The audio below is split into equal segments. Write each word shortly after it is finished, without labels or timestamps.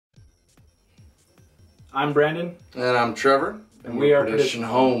I'm Brandon. And I'm Trevor. And we are Tradition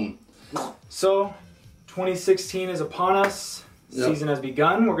Home. So, 2016 is upon us. Yep. Season has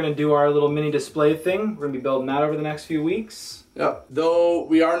begun. We're going to do our little mini display thing. We're going to be building that over the next few weeks. Yep. Though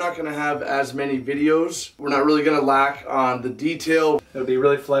we are not going to have as many videos, we're not really going to lack on the detail. It'll be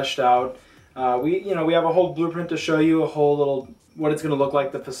really fleshed out. We have a whole blueprint to show you, a whole little what it's going to look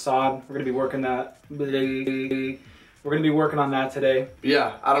like, the facade. We're going to be working that. We're going to be working on that today.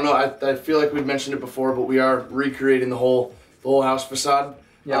 Yeah, I don't know. I feel like we've mentioned it before, but we are recreating the whole house facade.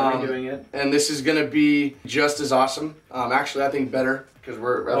 Yeah, we're doing it. And this is going to be just as awesome. Actually, I think better because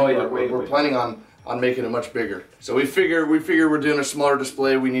we're planning on making it much bigger. So we figure we're doing a smaller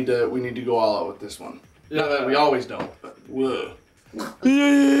display. We need to go all out with this one. Yeah, not that we always don't. But whoa.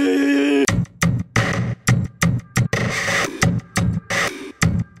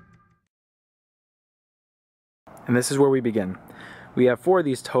 And this is where we begin. We have 4 of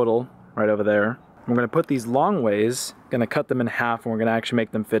these total right over there. We're going to put these long ways, going to cut them in half, and we're going to actually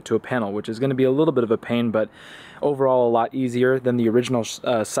make them fit to a panel, which is going to be a little bit of a pain, but overall a lot easier than the original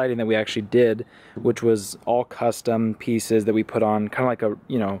siding that we actually did, which was all custom pieces that we put on, kind of like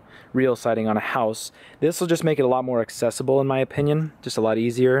a real siding on a house. This will just make it a lot more accessible, in my opinion, just a lot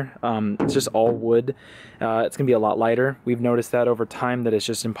easier. It's just all wood. It's going to be a lot lighter. We've noticed that over time that it's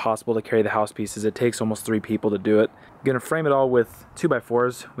just impossible to carry the house pieces. It takes almost 3 people to do it. Going to frame it all with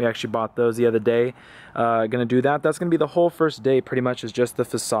 2x4s. We actually bought those the other day. Going to do that. That's going to be the whole first day, pretty much, is just the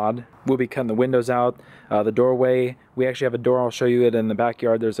facade. We'll be cutting the windows out, the doorway. We actually have a door. I'll show you it in the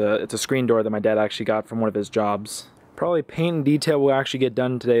backyard. It's a screen door that my dad actually got from one of his jobs. Probably paint and detail will actually get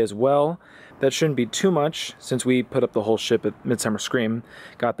done today as well. That shouldn't be too much since we put up the whole ship at Midsummer Scream.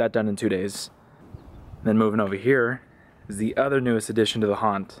 Got that done in 2 days. Then moving over here is the other newest addition to the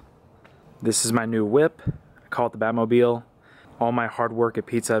haunt. This is my new whip. Call it the Batmobile. All my hard work at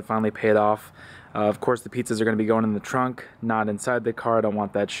Pizza Hut finally paid off. Of course, the pizzas are going to be going in the trunk, not inside the car. I don't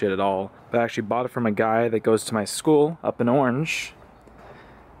want that shit at all. But I actually bought it from a guy that goes to my school up in Orange,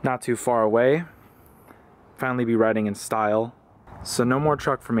 not too far away. Finally be riding in style. So no more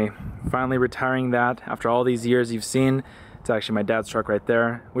truck for me. Finally retiring that after all these years you've seen. It's actually my dad's truck right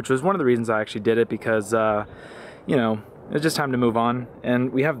there, which was one of the reasons I actually did it because, it was just time to move on.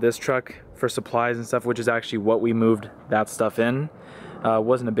 And we have this truck for supplies and stuff, which is actually what we moved that stuff in.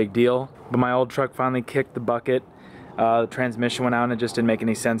 Wasn't a big deal, but my old truck finally kicked the bucket. The transmission went out and it just didn't make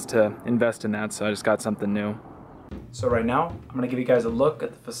any sense to invest in that, so I just got something new. So right now, I'm going to give you guys a look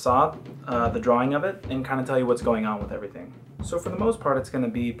at the facade, the drawing of it, and kind of tell you what's going on with everything. So for the most part, it's going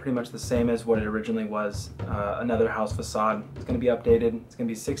to be pretty much the same as what it originally was, another house facade. It's going to be updated. It's going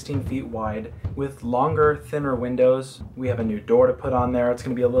to be 16 feet wide with longer, thinner windows. We have a new door to put on there. It's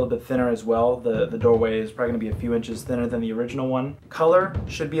going to be a little bit thinner as well. The doorway is probably going to be a few inches thinner than the original one. Color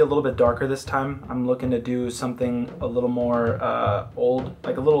should be a little bit darker this time. I'm looking to do something a little more old,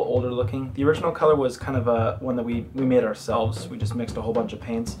 like a little older looking. The original color was kind of one that we made ourselves. We just mixed a whole bunch of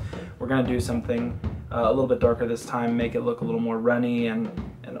paints. We're going to do something a little bit darker this time, make it look a little more runny and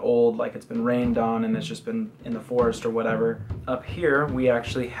old, like it's been rained on and it's just been in the forest or whatever. Up here we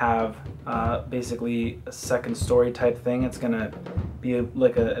actually have basically a second story type thing. It's gonna be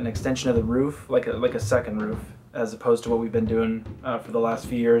like an extension of the roof, like a second roof, as opposed to what we've been doing for the last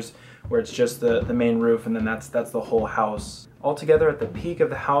few years, where it's just the main roof and then that's the whole house. Altogether at the peak of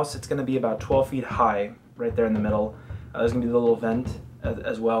the house, it's gonna be about 12 feet high, right there in the middle. There's gonna be the little vent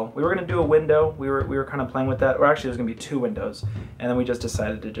as well. We were going to do a window. We were kind of playing with that. Or actually there's going to be 2 windows. And then we just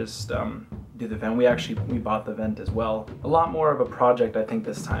decided to just do the vent. We bought the vent as well. A lot more of a project, I think,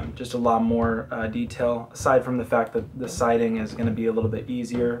 this time. Just a lot more detail. Aside from the fact that the siding is going to be a little bit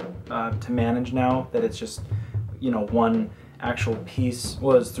easier to manage now. That it's just, one actual piece.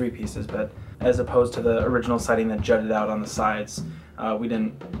 Well, it was 3 pieces, but as opposed to the original siding that jutted out on the sides. We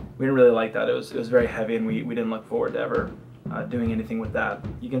didn't really like that. It was very heavy and we didn't look forward to ever doing anything with that.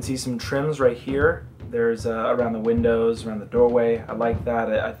 You can see some trims right here. There's around the windows, around the doorway. I like that.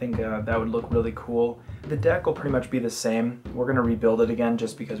 I think that would look really cool. The deck will pretty much be the same. We're going to rebuild it again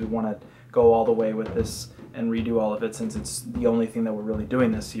just because we want to go all the way with this and redo all of it since it's the only thing that we're really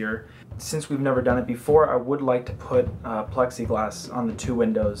doing this year. Since we've never done it before, I would like to put plexiglass on the 2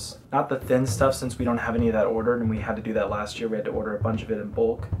 windows. Not the thin stuff since we don't have any of that ordered and we had to do that last year. We had to order a bunch of it in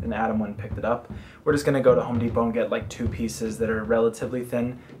bulk and Adam went and picked it up. We're just going to go to Home Depot and get like 2 pieces that are relatively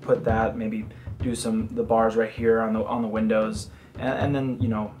thin. Put that, maybe do the bars right here on the windows and then,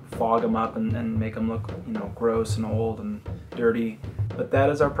 fog them up and make them look, gross and old and dirty. But that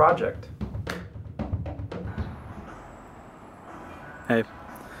is our project. Hey.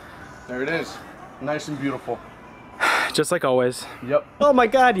 There it is. Nice and beautiful. Just like always. Yep. Oh my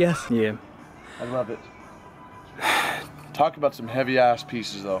God, yes. Yeah. I love it. Talk about some heavy ass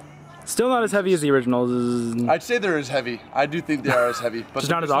pieces though. Still not as heavy as the originals. I'd say they're as heavy. I do think they are as heavy, but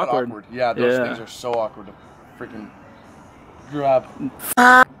just not as awkward. Yeah, those things are so awkward to freaking grab.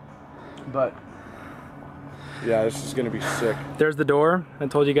 But yeah, this is gonna be sick. There's the door I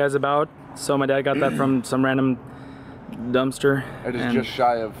told you guys about. So my dad got that from some random dumpster. It is just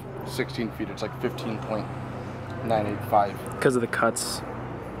shy of 16 feet. It's like 15.985. Because of the cuts.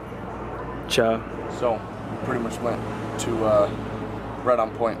 Cha. So we pretty much went to right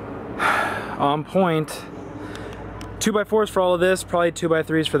on point. On point. 2x4s for all of this, probably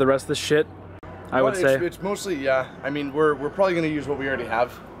 2x3s for the rest of the shit. I would say. It's mostly, yeah. I mean, we're probably gonna use what we already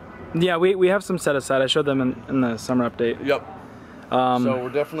have. Yeah, we have some set aside. I showed them in the summer update. Yep. So we're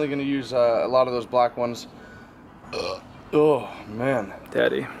definitely gonna use a lot of those black ones. Oh man,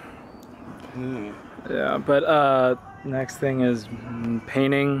 Daddy. Yeah, but next thing is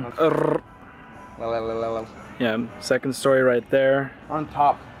painting. Yeah, second story right there. On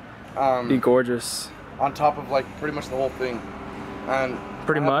top. Be gorgeous. On top of like pretty much the whole thing, and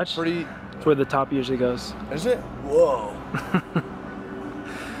pretty much. It's where the top usually goes. Is it? Whoa.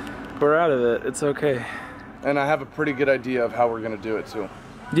 We're out of it. It's okay. And I have a pretty good idea of how we're gonna do it too.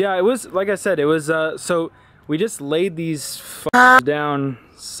 Yeah, it was like I said. It was so we just laid these down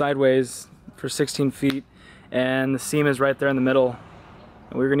sideways for 16 feet, and the seam is right there in the middle.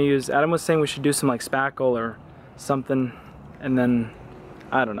 And we were gonna use. Adam was saying we should do some like spackle or something, and then.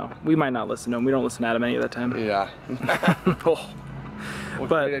 I don't know. We might not listen to him. We don't listen to Adam any of that time. Yeah. What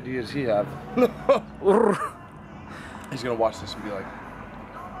great ideas he have? He's gonna watch this and be like.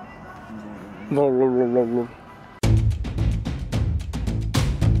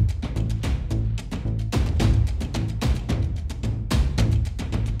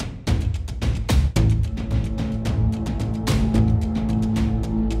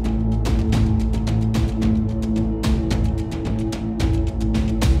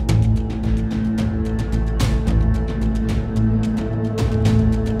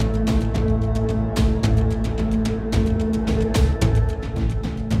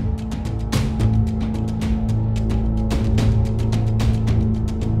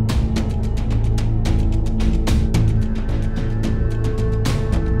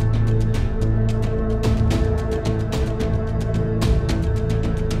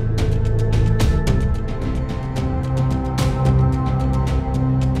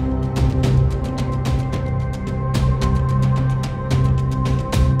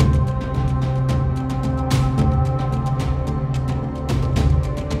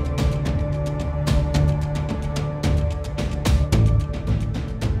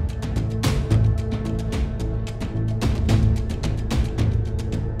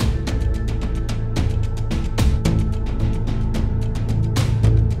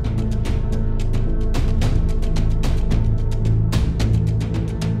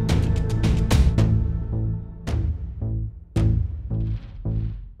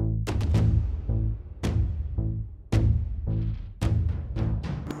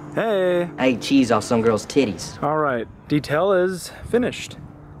 Hey! I ate cheese off some girl's titties. Alright, detail is finished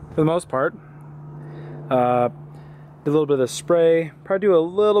for the most part. A little bit of the spray, probably do a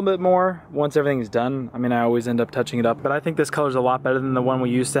little bit more once everything's done. I mean, I always end up touching it up, but I think this color's a lot better than the one we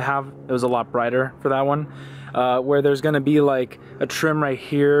used to have. It was a lot brighter for that one. Where there's gonna be like a trim right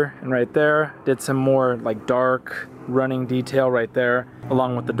here and right there. Did some more like dark running detail right there,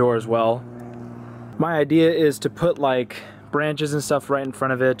 along with the door as well. My idea is to put like branches and stuff right in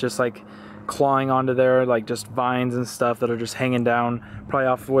front of it, just like clawing onto there, like just vines and stuff that are just hanging down, probably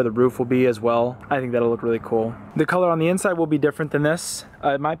off of where the roof will be as well. I think that'll look really cool. The color on the inside will be different than this.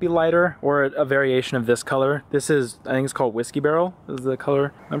 It might be lighter or a variation of this color. This is, I think it's called Whiskey Barrel is the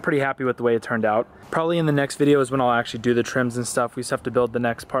color. I'm pretty happy with the way it turned out. Probably in the next video is when I'll actually do the trims and stuff. We just have to build the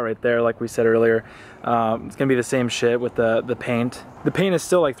next part right there like we said earlier. It's gonna be the same shit with the paint. The paint is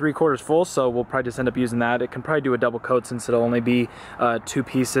still like 3/4 full, so we'll probably just end up using that. It can probably do a double coat since it'll only be 2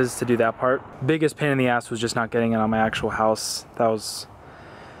 pieces to do that part. Biggest pain in the ass was just not getting it on my actual house. That was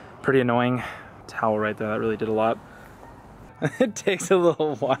pretty annoying. Towel right there, that really did a lot. It takes a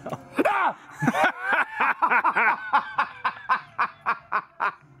little while.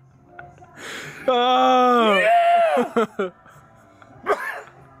 Oh! Yeah!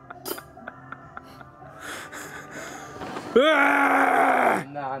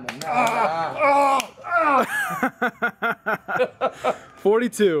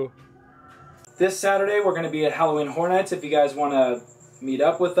 42. This Saturday we're going to be at Halloween Horror Nights. If you guys want to meet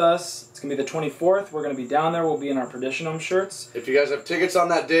up with us, it's going to be the 24th. We're going to be down there. We'll be in our Perditionum shirts. If you guys have tickets on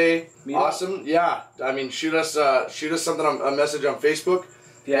that day, awesome. Yeah, I mean, shoot us something on a message on Facebook.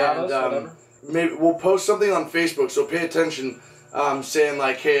 If you have us, whatever. maybe we'll post something on Facebook, so pay attention, saying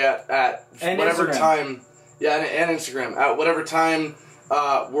like, hey, at whatever Instagram. time, yeah, and Instagram, at whatever time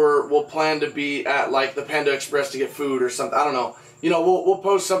we'll plan to be at like the Panda Express to get food or something. I don't know. You know, we'll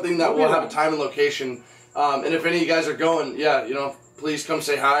post something that we'll have a time and location. And if any of you guys are going, yeah, you know, please come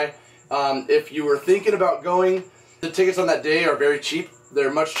say hi. If you were thinking about going, the tickets on that day are very cheap.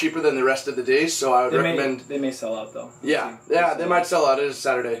 They're much cheaper than the rest of the days, so I would recommend. They may sell out though. Yeah, they might sell out. It is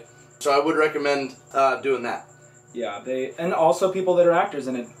Saturday, so I would recommend doing that. Yeah, and also people that are actors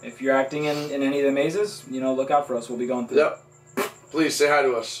in it. If you're acting in any of the mazes, you know, look out for us. We'll be going through. Yep. Please say hi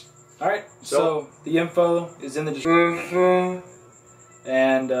to us. All right. So the info is in the description,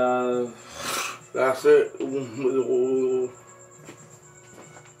 and that's it.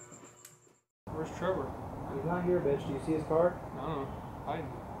 Where's Trevor? he's not here, bitch. Do you see his car? I don't know. Hiding.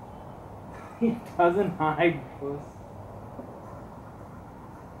 He doesn't hide, puss.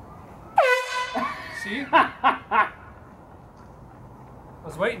 See? I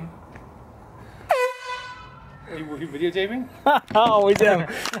was waiting. Were you videotaping? Oh, we did.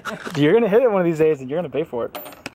 You're gonna hit it one of these days, and you're gonna pay for it.